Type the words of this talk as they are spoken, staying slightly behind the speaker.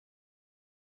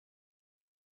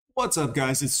What's up,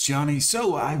 guys? It's Johnny.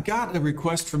 So I've got a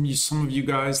request from you, some of you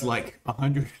guys, like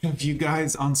 100 of you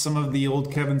guys, on some of the old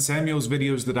Kevin Samuels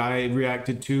videos that I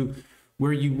reacted to,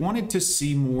 where you wanted to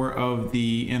see more of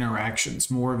the interactions,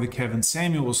 more of the Kevin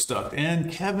Samuels stuff. And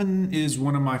Kevin is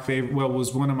one of my favorite, well,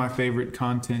 was one of my favorite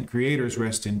content creators.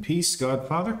 Rest in peace,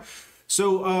 Godfather.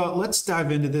 So let's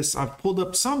dive into this. I've pulled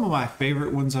up some of my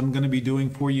favorite ones I'm going to be doing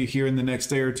for you here in the next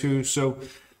day or two. So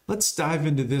let's dive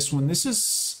into this one. This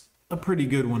is a pretty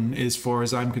good one as far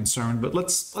as I'm concerned, but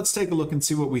let's take a look and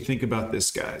see what we think about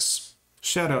this, guys.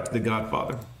 Shout out to the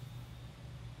Godfather.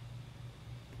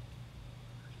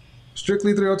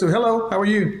 Strictly 302. Hello, how are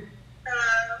you?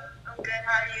 Hello, I'm good.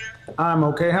 How are you? I'm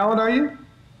okay. How old are you?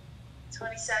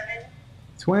 27.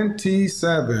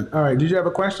 27. All right, did you have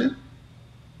a question?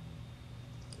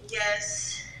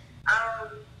 Yes. I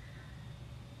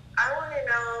want to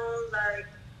know, like,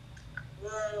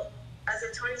 well, as a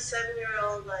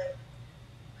 27-year-old, like,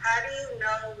 how do you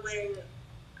know when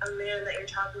a man that you're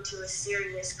talking to is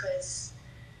serious? Because,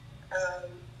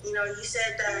 you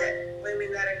said that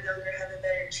women that are younger have a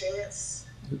better chance.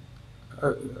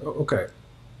 Okay.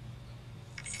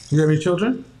 You have any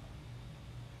children?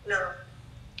 No.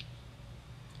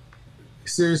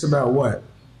 Serious about what?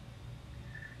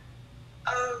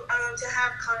 To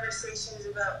have conversations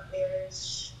about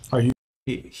marriage. Are you?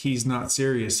 He's not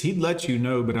serious. He'd let you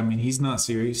know, but I mean, he's not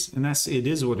serious, and it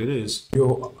is what it is.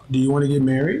 Do you want to get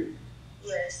married?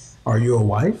 Yes. Are you a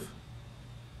wife?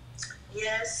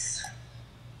 Yes.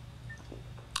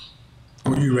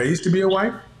 Were you raised to be a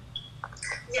wife?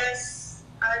 Yes.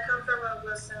 I come from a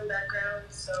Muslim background,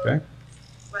 so Okay.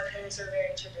 my parents are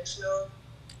very traditional.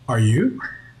 Are you?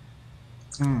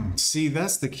 See,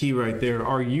 that's the key right there.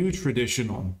 Are you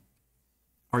traditional?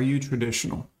 Are you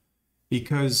traditional?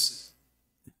 Because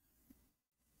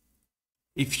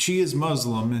if she is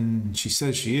Muslim and she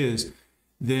says she is,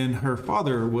 then her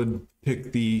father would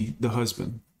pick the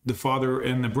husband, the father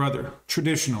and the brother,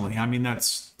 traditionally. I mean,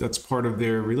 that's part of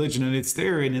their religion, and it's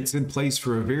there and it's in place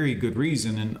for a very good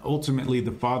reason. And ultimately,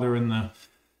 the father and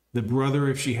the brother,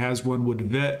 if she has one, would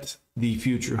vet the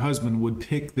future husband, would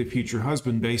pick the future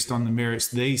husband based on the merits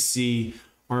they see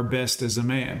are best as a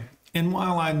man. And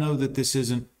while I know that this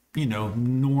isn't,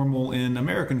 normal in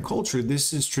American culture,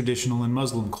 this is traditional in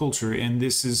Muslim culture, and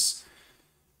this is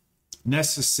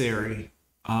necessary.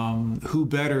 Who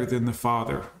better than the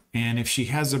father? And if she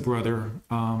has a brother,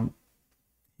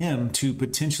 him to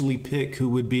potentially pick who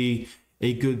would be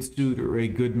a good suitor, a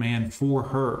good man for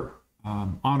her,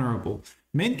 honorable.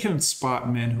 Men can spot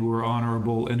men who are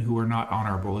honorable and who are not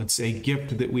honorable. It's a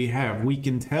gift that we have. We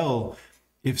can tell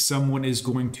if someone is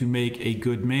going to make a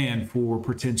good man for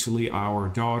potentially our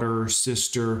daughter,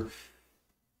 sister.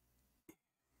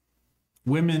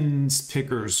 Women's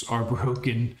pickers are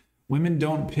broken. Women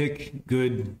don't pick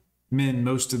good men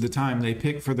most of the time. They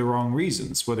pick for the wrong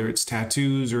reasons, whether it's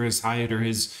tattoos or his height or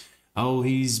he's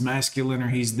masculine or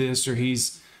he's this or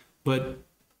but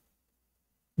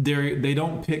they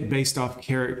don't pick based off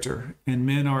character, and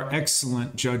men are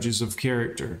excellent judges of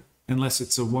character unless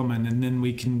it's a woman, and then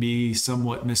we can be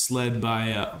somewhat misled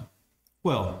by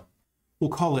we'll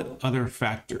call it other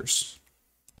factors.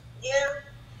 Yeah,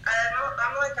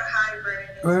 I'm like a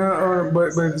hybrid.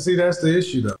 But see, that's the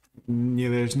issue, though. Yeah,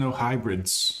 there's no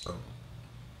hybrids.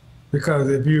 Because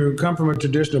if you come from a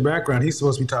traditional background, he's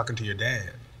supposed to be talking to your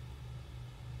dad.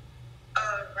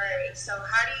 Right. So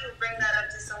how do you bring that up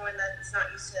to someone that's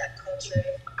not used to that culture?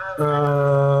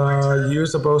 You're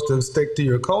supposed to stick to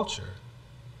your culture.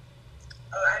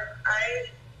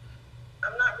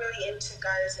 I'm not really into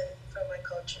guys from my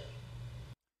culture.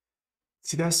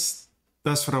 See, that's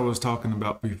what I was talking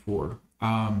about before.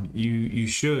 You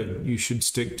should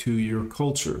stick to your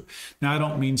culture. Now, I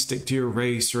don't mean stick to your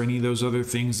race or any of those other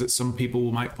things that some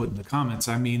people might put in the comments.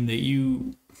 I mean that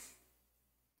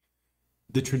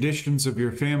the traditions of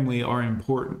your family are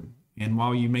important. And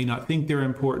while you may not think they're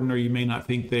important, or you may not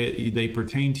think that they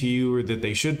pertain to you or that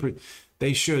they should.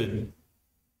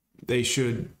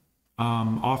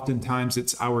 Oftentimes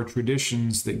it's our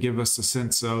traditions that give us a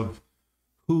sense of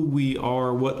who we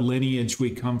are, what lineage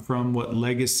we come from, what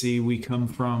legacy we come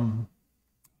from.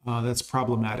 That's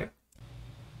problematic.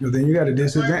 Well, then you got a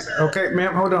disadvantage. Okay,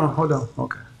 ma'am, hold on.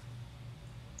 Okay.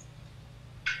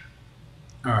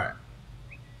 All right.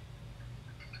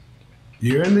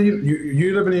 You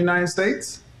live in the United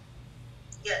States?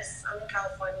 Yes, I'm in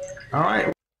California. All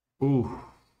right. Ooh,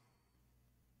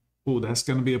 that's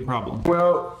going to be a problem.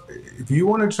 Well, if you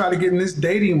want to try to get in this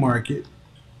dating market,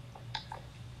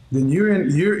 then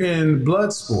you're in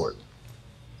blood sport.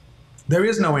 There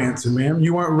is no answer, ma'am.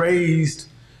 You weren't raised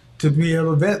to be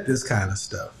able to vet this kind of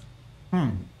stuff.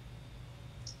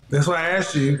 That's why I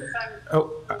asked you.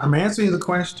 Oh, I'm answering the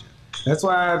question. That's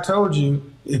why I told you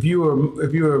if you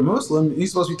were a Muslim, you're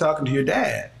supposed to be talking to your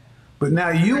dad. But now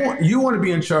you want to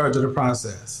be in charge of the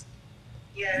process.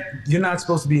 Yeah. You're not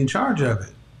supposed to be in charge of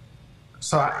it.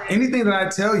 So anything that I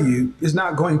tell you is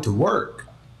not going to work.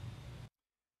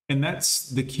 And that's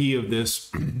the key of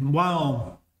this.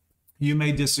 While you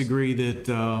may disagree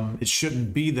that it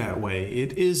shouldn't be that way,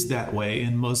 it is that way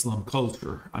in Muslim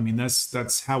culture. I mean,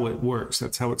 that's how it works.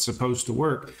 That's how it's supposed to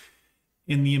work.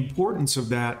 And the importance of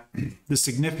that, the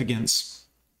significance,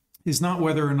 is not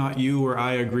whether or not you or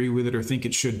I agree with it or think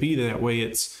it should be that way.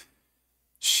 It's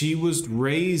she was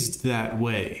raised that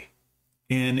way.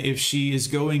 And if she is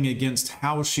going against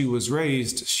how she was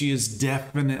raised, she is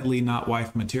definitely not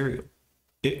wife material.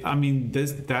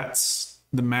 That's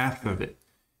the math of it.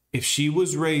 If she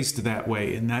was raised that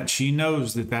way and that she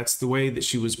knows that that's the way that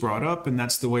she was brought up and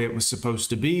that's the way it was supposed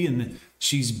to be, and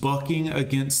she's bucking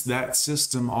against that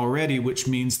system already, which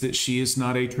means that she is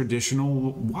not a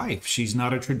traditional wife. She's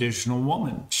not a traditional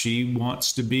woman. She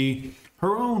wants to be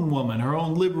her own woman, her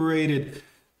own liberated.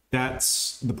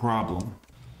 That's the problem.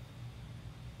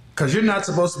 Because you're not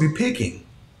supposed to be picking.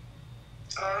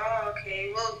 Oh,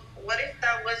 okay. Well, what if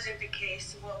that wasn't the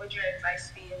case? What would your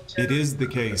advice be in general? It is the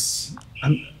case.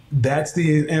 That's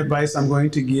the advice I'm going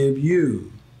to give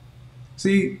you.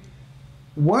 See,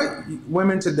 what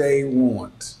women today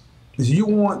want is you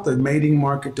want the mating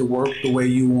market to work the way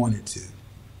you want it to.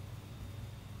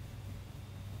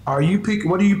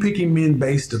 What are you picking men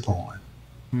based upon?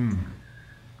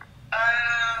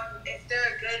 If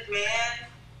they're a good man,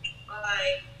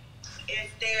 like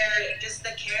if they're just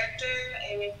the character,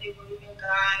 and if they believe in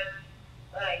God,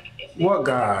 like if they What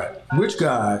God? Which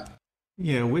God?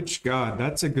 Yeah, which God?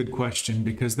 That's a good question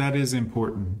because that is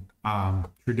important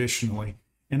traditionally.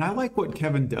 And I like what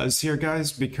Kevin does here,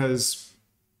 guys, because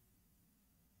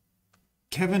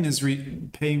Kevin is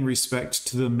paying respect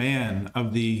to the man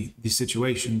of the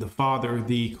situation, the father,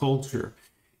 the culture.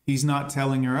 He's not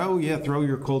telling her, oh, yeah, throw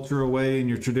your culture away and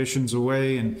your traditions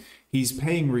away. And he's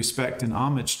paying respect and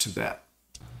homage to that.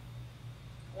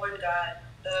 One God,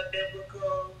 the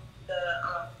biblical,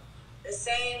 the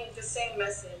same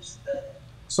message.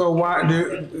 So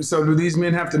do these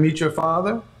men have to meet your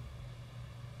father?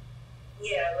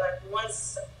 Yeah, like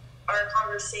once our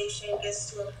conversation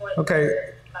gets to a point. Okay.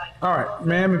 Where, like, All right,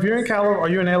 ma'am, if you're in California, are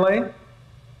you in LA?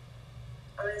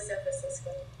 I'm in San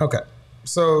Francisco. Okay.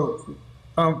 So,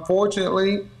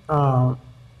 unfortunately,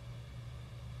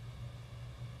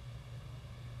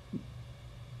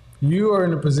 you are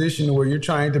in a position where you're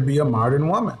trying to be a modern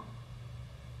woman.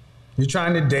 You're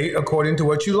trying to date according to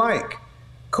what you like.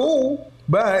 Cool,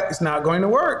 but it's not going to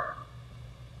work.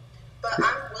 But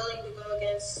I'm willing to go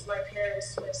against my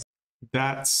parents.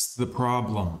 That's the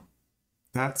problem.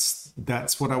 That's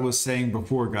what I was saying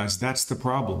before, guys. That's the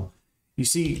problem. You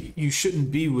see, you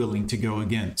shouldn't be willing to go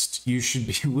against. You should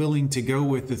be willing to go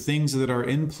with the things that are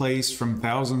in place from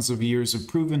thousands of years of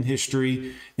proven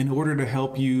history in order to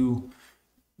help you,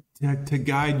 to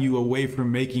guide you away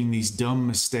from making these dumb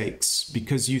mistakes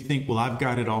because you think, well, I've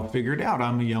got it all figured out.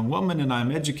 I'm a young woman and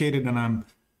I'm educated and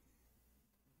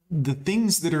the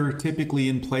things that are typically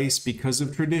in place because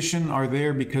of tradition are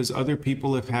there because other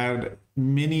people have had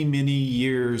many, many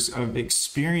years of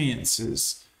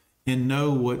experiences and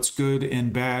know what's good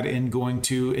and bad and going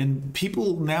to. And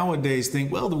people nowadays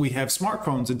think, well, we have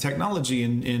smartphones and technology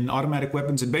and automatic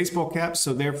weapons and baseball caps,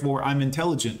 so therefore I'm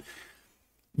intelligent.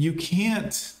 You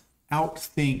can't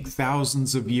outthink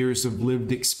thousands of years of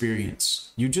lived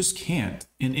experience. You just can't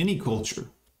in any culture.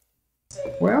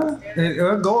 Well,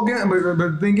 go against, but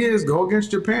the thing is, go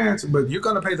against your parents, but you're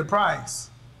going to pay the price.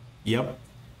 Yep.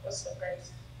 What's the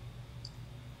price?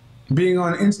 Being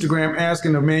on Instagram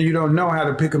asking a man you don't know how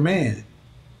to pick a man.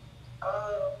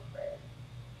 Oh, right.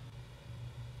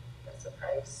 That's the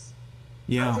price.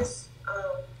 Yeah. I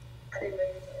didn't know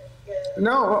you did. Yeah.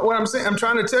 No, what I'm saying, I'm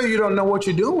trying to tell you don't know what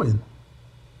you're doing.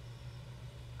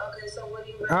 Okay, so what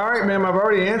do you All right, ma'am, I've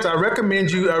already answered. I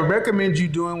recommend you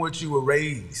doing what you were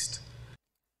raised.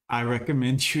 I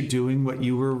recommend you doing what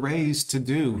you were raised to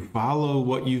do. Follow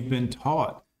what you've been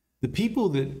taught. The people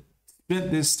that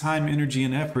spent this time, energy,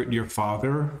 and effort, your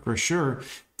father, for sure,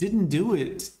 didn't do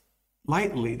it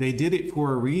lightly. They did it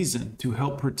for a reason, to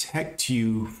help protect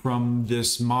you from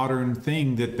this modern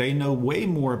thing that they know way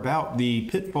more about the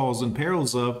pitfalls and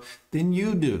perils of than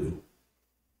you do.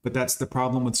 But that's the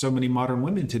problem with so many modern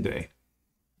women today.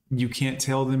 You can't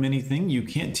tell them anything. You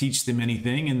can't teach them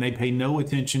anything. And they pay no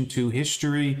attention to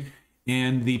history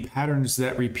and the patterns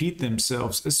that repeat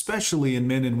themselves, especially in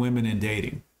men and women in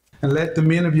dating. And let the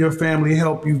men of your family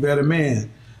help you vet a man.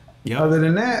 Yep. Other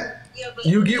than that, Yeah, but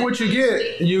You get what you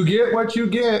get. You get what you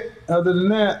get. Other than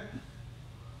that,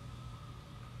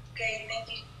 Okay, thank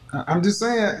you. I'm just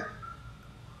saying.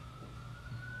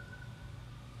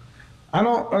 I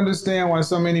don't understand why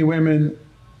so many women.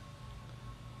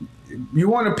 You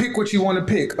want to pick what you want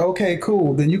to pick. Okay,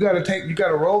 cool. Then you got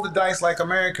to roll the dice like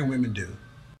American women do.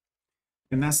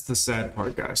 And that's the sad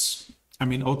part, guys. I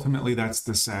mean, ultimately, that's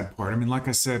the sad part. I mean, like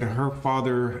I said, her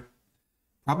father,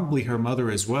 probably her mother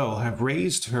as well, have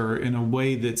raised her in a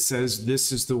way that says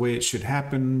this is the way it should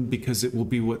happen because it will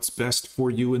be what's best for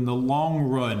you in the long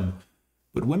run.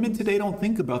 But women today don't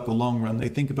think about the long run. They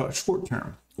think about short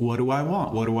term. What do I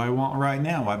want? What do I want right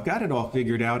now? I've got it all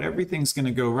figured out. Everything's going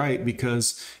to go right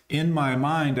because in my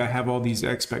mind, I have all these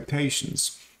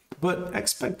expectations. But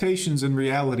expectations and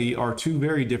reality are two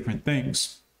very different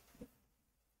things.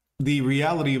 The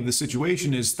reality of the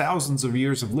situation is thousands of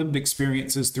years of lived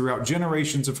experiences throughout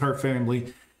generations of her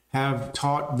family have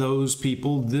taught those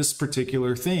people this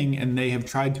particular thing, and they have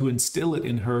tried to instill it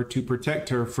in her to protect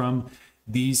her from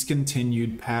these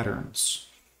continued patterns.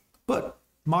 But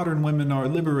modern women are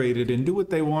liberated and do what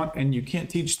they want, and you can't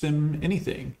teach them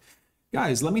anything.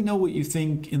 Guys, let me know what you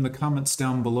think in the comments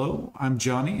down below. I'm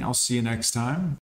Johnny. I'll see you next time.